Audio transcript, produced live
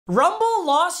Rumble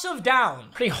Loss of Down.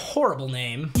 Pretty horrible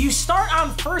name. You start on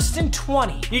 1st and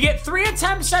 20. You get 3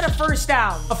 attempts at a first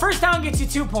down. A first down gets you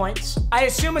 2 points. I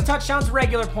assume a touchdown's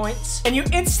regular points. And you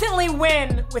instantly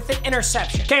win with an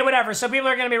interception. Okay, whatever. So people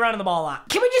are gonna be running the ball a lot.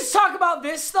 Can we just talk about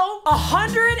this though?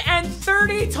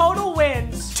 130 total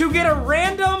wins to get a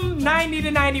random 90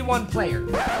 to 91 player.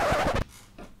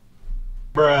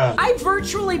 Bruh. I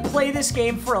virtually play this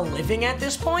game for a living at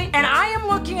this point, and I am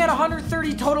looking at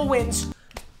 130 total wins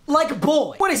like a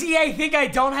boy. What does EA think I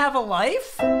don't have a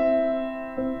life?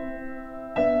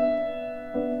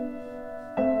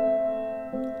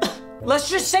 Let's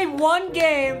just say one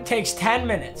game takes 10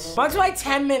 minutes. Multiply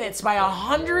 10 minutes by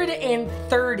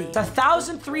 130. It's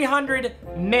 1,300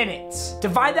 minutes.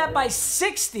 Divide that by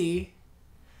 60.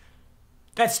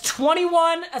 That's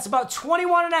 21. That's about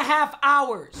 21 and a half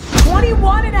hours.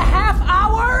 21 and a half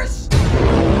hours?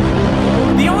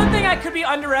 The only thing I could be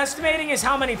underestimating is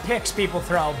how many picks people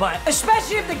throw, but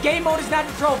especially if the game mode is not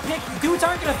to throw a pick, dudes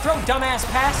aren't gonna throw dumbass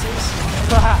passes.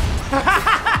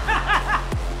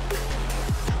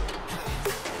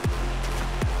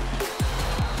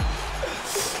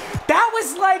 That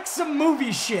was like some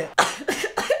movie shit.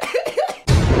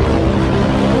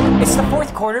 It's the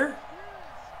 4th quarter.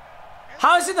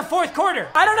 How is it the 4th quarter?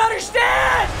 I don't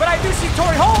understand! But I do see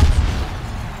Torrey Holt.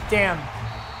 Damn.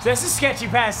 This is a sketchy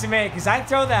pass to make, because I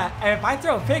throw that, and if I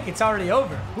throw a pick, it's already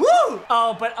over. Woo!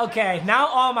 Oh, but okay, now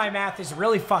all my math is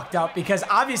really fucked up, because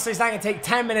obviously it's not gonna take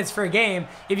 10 minutes for a game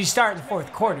if you start in the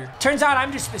 4th quarter. Turns out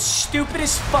I'm just the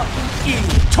stupidest fucking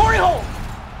idiot. Torrey Holt!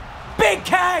 Big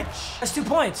catch! That's 2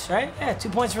 points, right? Yeah, 2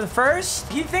 points for the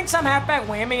first. He thinks I'm halfback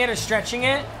whamming it or stretching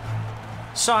it,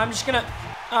 so I'm just gonna...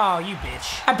 Oh, you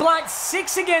bitch. I blocked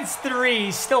 6 against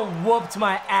 3, still whooped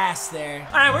my ass there.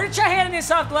 All right, we're gonna try handing this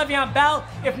off to Le'Veon Bell.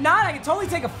 If not, I can totally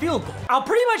take a field goal. I'll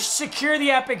pretty much secure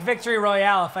the epic victory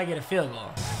royale if I get a field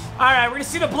goal. All right, we're gonna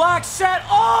see the block set.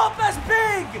 Oh, that's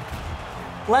big!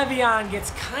 Le'Veon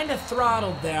gets kind of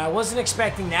throttled there. I wasn't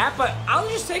expecting that, but I'll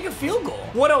just take a field goal.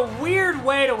 What a weird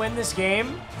way to win this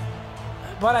game,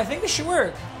 but I think this should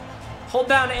work. Hold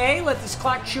down A, let this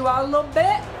clock chew out a little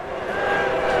bit.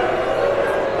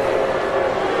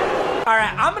 All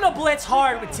right, I'm gonna blitz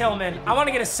hard with Tillman. I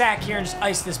wanna get a sack here and just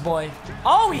ice this boy.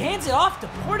 Oh, he hands it off to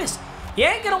Portis. He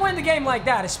ain't gonna win the game like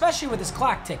that, especially with his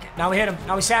clock ticking. Now we hit him,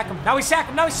 now we sack him, now we sack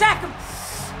him, now we sack him.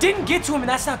 Didn't get to him, and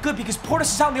that's not good because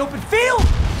Portis is out in the open field.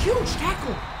 Huge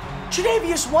tackle.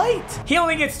 Tre'Davious White. He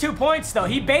only gets 2 points though.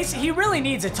 He really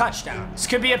needs a touchdown. This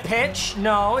could be a pitch.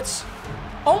 No, it's,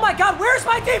 oh my God, where's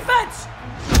my defense?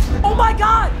 Oh my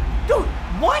God, dude,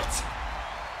 what?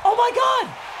 Oh my God.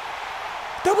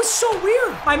 That was so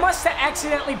weird. I must have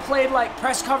accidentally played like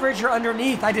press coverage or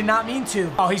underneath. I did not mean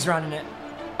to. Oh, he's running it.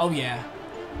 Oh yeah.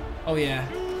 Oh yeah.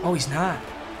 Oh, he's not.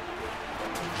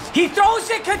 He throws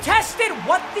it contested.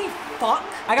 What the fuck?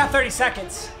 I got 30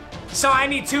 seconds. So I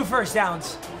need 2 first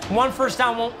downs. 1 first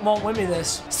down won't win me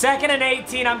this. 2nd and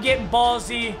 18, I'm getting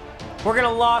ballsy. We're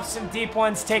gonna loft some deep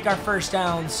ones, take our first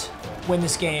downs, win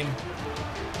this game.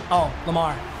 Oh,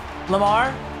 Lamar.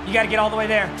 Lamar, you gotta get all the way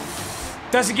there.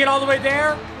 Doesn't get all the way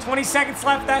there. 20 seconds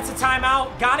left, that's a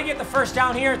timeout. Gotta get the first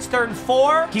down here, it's 3rd and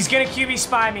 4. He's gonna QB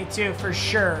spy me too, for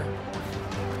sure.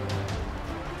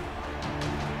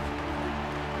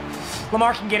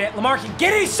 Lamar can get it, Lamar can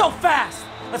get it, he's so fast.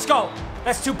 Let's go,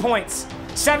 that's 2 points.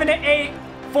 7 to 8,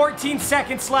 14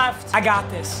 seconds left. I got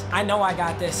this, I know I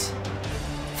got this.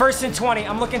 1st and 20,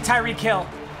 I'm looking Tyreek Hill.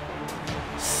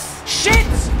 Shit!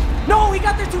 No, he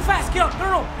got there too fast, get up,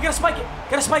 no, you gotta spike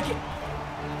it,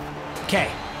 Okay,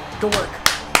 good work.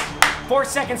 4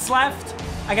 seconds left.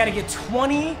 I gotta get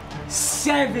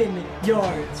 27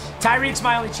 yards. Tyreek's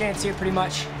my only chance here, pretty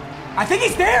much. I think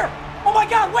he's there. Oh my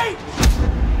God, wait.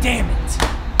 Damn it.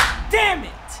 Damn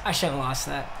it. I shouldn't have lost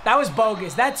that. That was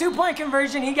bogus. That 2-point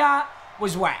conversion he got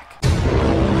was whack.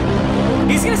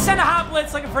 He's gonna send a hot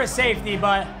blitz looking for a safety,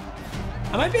 but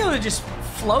I might be able to just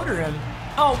floater him.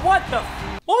 Oh, what the?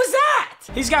 What was that?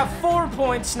 He's got 4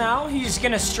 points now. He's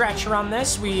gonna stretch around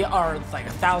this. We are like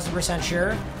 1,000%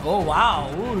 sure. Oh,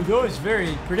 wow. Ooh, that was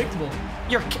very predictable.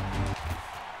 You're...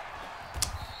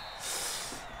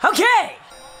 Okay.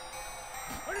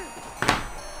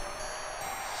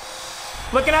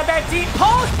 Looking at that deep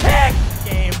post pick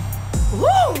game.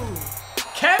 Woo!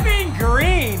 Kevin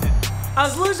Green. I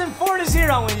was losing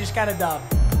 4-0 when we just got a dub.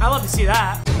 I love to see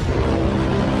that.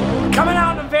 Coming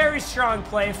out in a very strong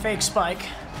play, fake spike.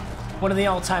 One of the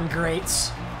all-time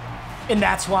greats. And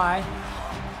that's why.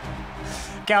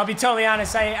 Okay, I'll be totally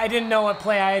honest. I didn't know what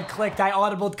play I had clicked. I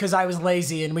audibled because I was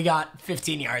lazy, and we got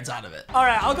 15 yards out of it. All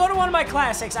right, I'll go to one of my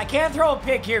classics. I can't throw a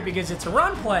pick here because it's a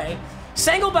run play.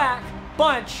 Single back,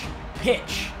 bunch,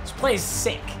 pitch. It's play is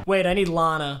sick. Wait, I need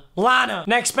Lana. Lana!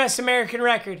 Next best American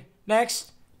record.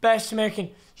 Next best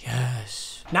American.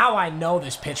 Yes. Now I know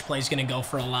this pitch play is gonna go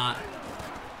for a lot.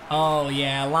 Oh,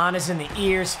 yeah. Lana's in the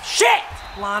ears. Shit!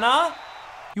 Lana!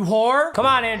 You whore. Come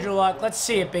on, Andrew Luck. Let's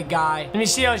see it, big guy. Let me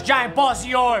see those giant balls of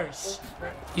yours.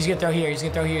 He's gonna throw here. He's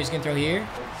gonna throw here. He's gonna throw here.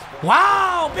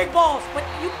 Wow, big balls. What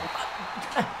you...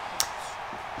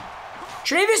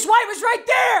 Tre'Davious White was right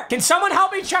there. Can someone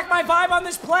help me check my vibe on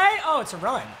this play? Oh, it's a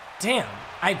run. Damn.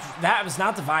 That was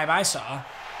not the vibe I saw.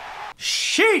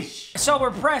 Sheesh. So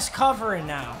we're press covering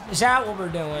now. Is that what we're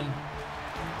doing?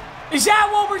 Is that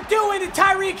what we're doing to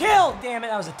Tyreek Hill? Damn it,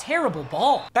 that was a terrible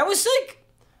ball. That was like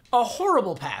a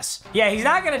horrible pass. Yeah, he's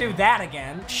not gonna do that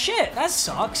again. Shit, that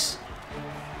sucks.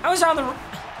 I was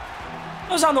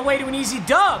on the way to an easy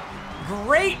dub.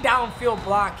 Great downfield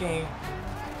blocking.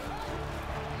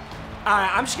 All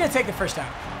right, I'm just gonna take the first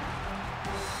down.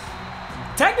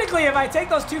 Technically, if I take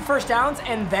those 2 first downs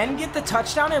and then get the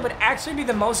touchdown, it would actually be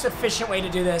the most efficient way to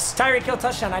do this. Tyreek Hill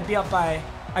touchdown, I'd be up by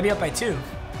 2.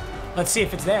 Let's see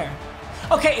if it's there.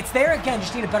 Okay, it's there again.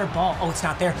 Just need a better ball. Oh, it's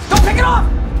not there. Don't pick it off!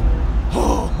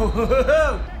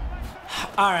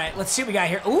 All right, let's see what we got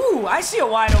here. Ooh, I see a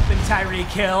wide open Tyreek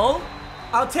Hill.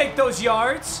 I'll take those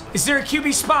yards. Is there a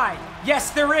QB spy?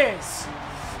 Yes, there is.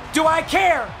 Do I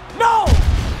care? No!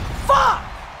 Fuck!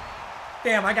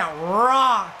 Damn, I got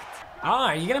rocked. Oh,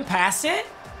 are you gonna pass it?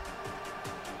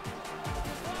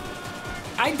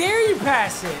 I dare you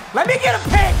pass it. Let me get a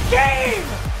pick. Game!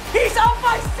 He's up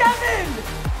by 7!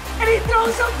 And he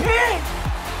throws a pick!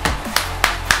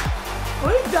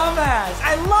 What a dumbass.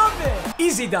 I love it.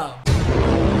 Easy dub.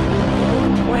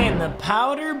 Playing the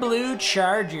powder blue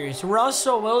Chargers.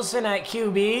 Russell Wilson at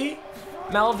QB.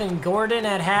 Melvin Gordon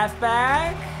at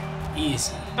halfback.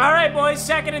 Easy. All right, boys,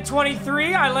 2nd and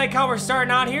 23. I like how we're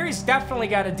starting out here. He's definitely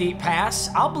got a deep pass.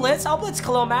 I'll blitz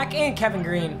Khalil Mack and Kevin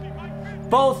Green.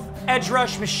 Both edge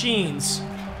rush machines.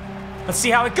 Let's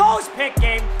see how it goes, pick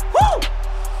game. Woo!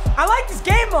 I like this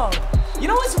game mode. You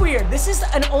know what's weird? This is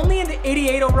only an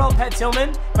 88 overall Pat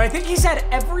Tillman, but I think he's had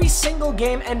every single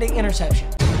game-ending interception.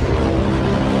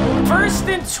 1st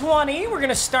and 20. We're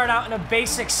gonna start out in a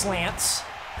basic slants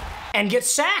and get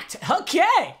sacked.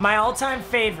 Okay. My all-time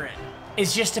favorite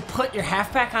is just to put your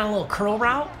halfback on a little curl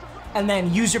route and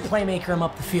then use your playmaker him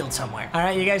up the field somewhere. All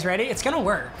right, you guys ready? It's gonna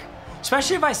work.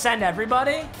 Especially if I send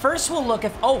everybody. First, we'll look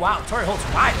if... Oh, wow. Torrey Holt's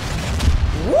wide.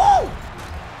 Woo!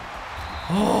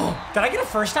 Oh, did I get a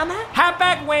first on that?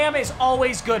 Halfback wham is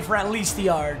always good for at least the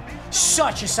yard.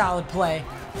 Such a solid play.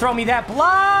 Throw me that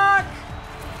block.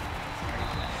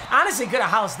 Honestly, could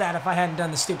have housed that if I hadn't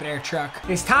done the stupid air truck.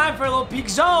 It's time for a little peak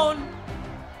zone.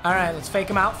 All right, let's fake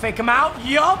him out. Fake him out.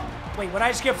 Yup. Wait, what did I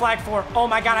just get flagged for? Oh,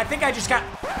 my God. I think I just got...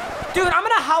 Dude, I'm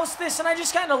going to house this, and I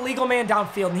just got an illegal man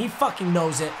downfield, and he fucking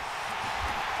knows it.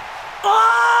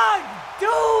 Oh,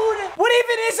 dude. What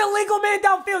even is a legal man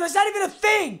downfield? That's not even a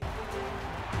thing.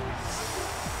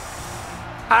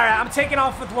 All right, I'm taking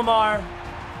off with Lamar.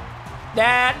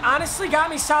 That honestly got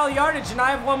me solid yardage, and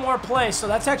I have one more play, so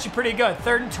that's actually pretty good.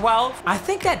 3rd and 12. I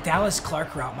think that Dallas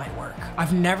Clark route might work.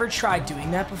 I've never tried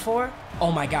doing that before.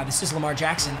 Oh, my God. This is Lamar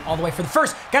Jackson all the way for the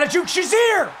first. Got to juke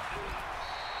Shazier.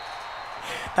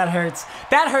 That hurts.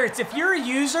 That hurts. If you're a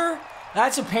user...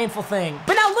 That's a painful thing.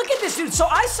 But now look at this, dude. So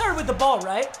I started with the ball,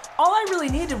 right? All I really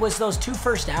needed was those 2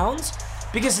 first downs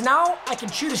because now I can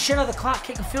chew the shit out of the clock,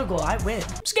 kick a field goal, I win.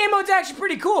 This game mode's actually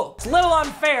pretty cool. It's a little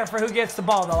unfair for who gets the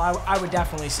ball, though, I would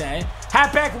definitely say.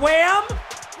 Halfback wham!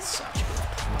 Such a good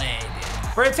play,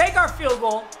 dude. We're gonna take our field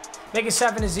goal, make it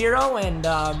 7-0, and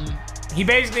he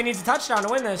basically needs a touchdown to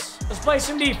win this. Let's play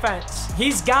some defense.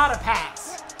 He's gotta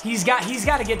pass. He's got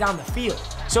to get down the field.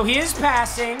 So he is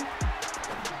passing.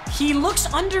 He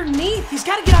looks underneath. He's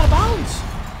got to get out of bounds.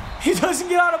 He doesn't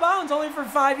get out of bounds, only for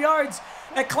 5 yards.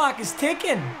 That clock is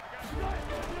ticking.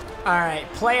 All right,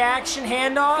 play action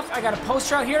handoff. I got a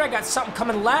post route here. I got something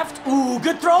coming left. Ooh,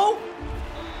 good throw.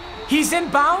 He's in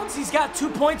bounds. He's got 2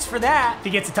 points for that. If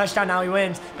he gets a touchdown, now he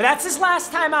wins. But that's his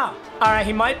last time out. All right,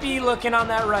 he might be looking on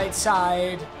that right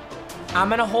side. I'm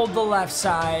going to hold the left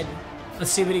side.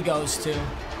 Let's see what he goes to.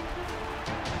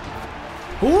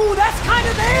 Ooh, that's kind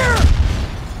of there.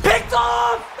 Picked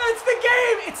off! That's the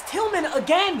game! It's Tillman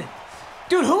again!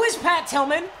 Dude, who is Pat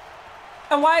Tillman?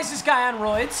 And why is this guy on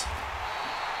roids?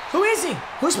 Who is he?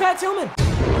 Who's Pat Tillman?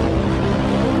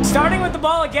 Starting with the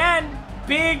ball again.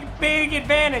 Big, big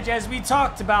advantage as we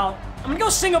talked about. I'm gonna go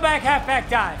single back, halfback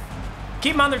dive.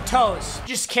 Keep them on their toes.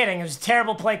 Just kidding, it was a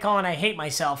terrible play call and I hate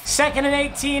myself. 2nd and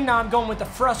 18, now I'm going with the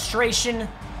frustration.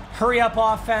 Hurry up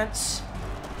offense.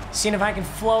 Seeing if I can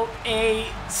float a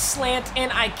slant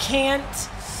and I can't.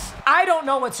 I don't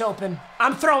know what's open.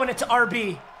 I'm throwing it to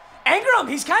RB. Ingram,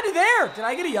 he's kind of there. Did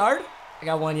I get a yard? I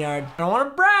got 1 yard. I don't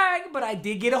want to brag, but I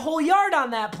did get a whole yard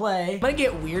on that play. I'm going to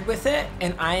get weird with it,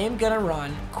 and I am going to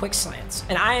run quick slants.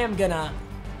 And I am going to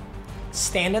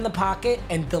stand in the pocket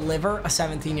and deliver a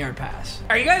 17-yard pass.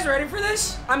 Are you guys ready for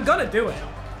this? I'm going to do it.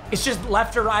 It's just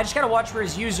left or right. I just got to watch where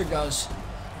his user goes.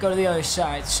 Go to the other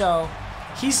side. So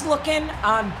he's looking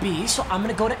on B, so I'm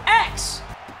going to go to X.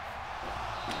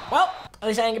 Well, at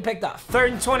least I didn't get picked off.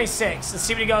 3rd and 26. Let's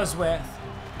see what he goes with.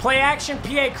 Play action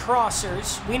PA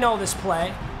crossers. We know this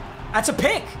play. That's a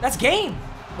pick. That's game.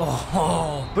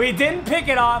 Oh, we didn't pick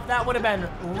it off. That would have been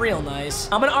real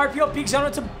nice. I'm going to RPO peek zone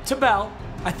it to Bell.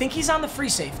 I think he's on the free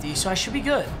safety, so I should be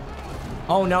good.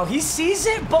 Oh, no. He sees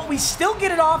it, but we still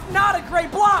get it off. Not a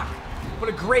great block. What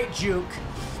a great juke.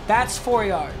 That's 4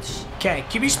 yards. Okay,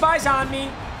 QB spy's on me.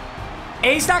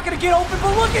 A's not going to get open,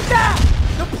 but look at that.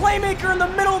 The playmaker in the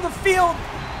middle of the field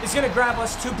is going to grab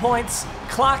us 2 points.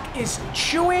 Clock is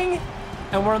chewing,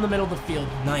 and we're in the middle of the field.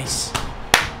 Nice.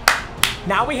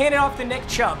 Now we hand it off to Nick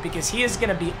Chubb because he is going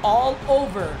to be all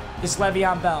over this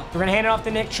Le'Veon Bell. We're going to hand it off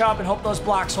to Nick Chubb and hope those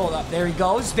blocks hold up. There he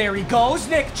goes. There he goes.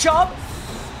 Nick Chubb.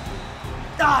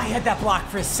 Ah, he had that block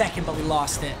for a second, but we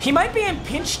lost it. He might be in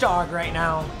pinch dog right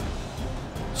now.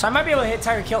 So I might be able to hit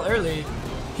Tyreek Hill early.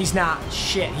 He's not.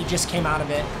 Shit, he just came out of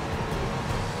it.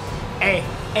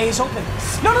 A's open.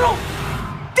 No, no, no.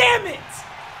 Damn it.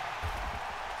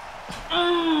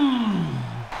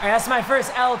 All right, that's my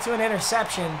first L to an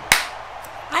interception.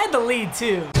 I had the lead,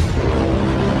 too.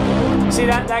 See,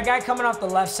 that guy coming off the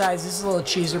left side, this is a little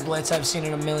cheeser blitz. I've seen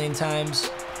it a million times.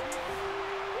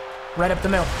 Right up the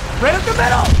middle. Right up the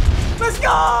middle. Let's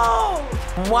go.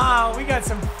 Wow, we got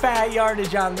some fat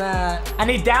yardage on that. I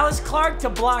need Dallas Clark to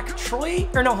block Troy.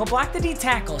 Or no, he'll block the D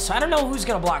tackle. So I don't know who's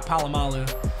going to block Palomalu.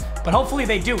 But hopefully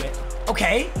they do it.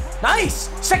 Okay, nice.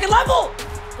 Second level.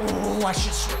 Oh, I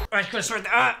should swear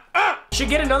that. Should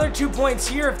get another 2 points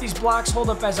here if these blocks hold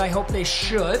up as I hope they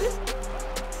should.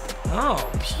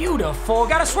 Oh, beautiful.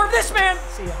 Gotta swerve this, man.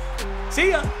 See ya. See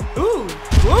ya. Ooh,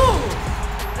 ooh.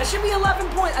 That should be 11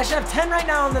 points. I should have 10 right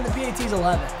now, and then the PAT's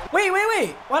 11. Wait.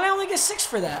 Why did I only get 6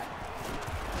 for that?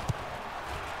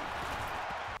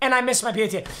 And I missed my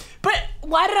PAT. But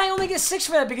why did I only get 6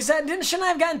 for that? Because shouldn't I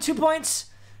have gotten 2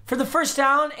 points for the first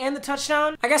down and the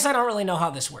touchdown? I guess I don't really know how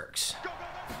this works.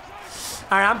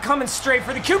 All right, I'm coming straight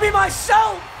for the QB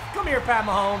myself. Come here, Pat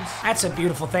Mahomes. That's a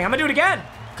beautiful thing. I'm gonna do it again.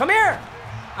 Come here.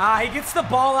 He gets the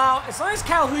ball out. As long as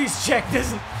Cal Juszczyk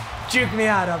doesn't juke me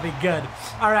out, I'll be good.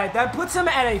 All right, that puts him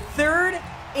at a 3rd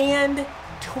and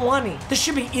 20. This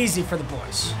should be easy for the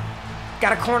boys.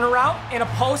 Got a corner route and a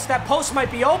post. That post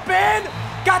might be open.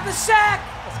 Got the sack.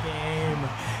 That's game.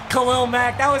 Khalil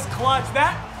Mack, that was clutch.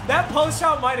 That post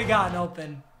route might have gotten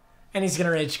open. And he's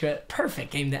gonna rage quit.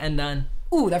 Perfect game to end on.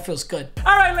 Ooh, that feels good.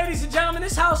 All right, ladies and gentlemen,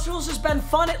 this house rules has been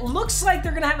fun. It looks like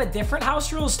they're gonna have a different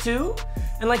house rules too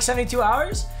in like 72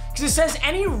 hours. Because it says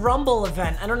any Rumble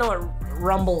event. I don't know what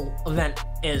Rumble event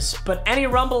is, but any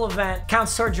Rumble event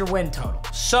counts towards your win total.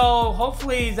 So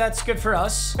hopefully that's good for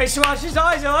us. Thanks so much as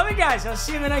always. I love you guys. I'll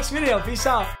see you in the next video. Peace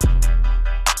out.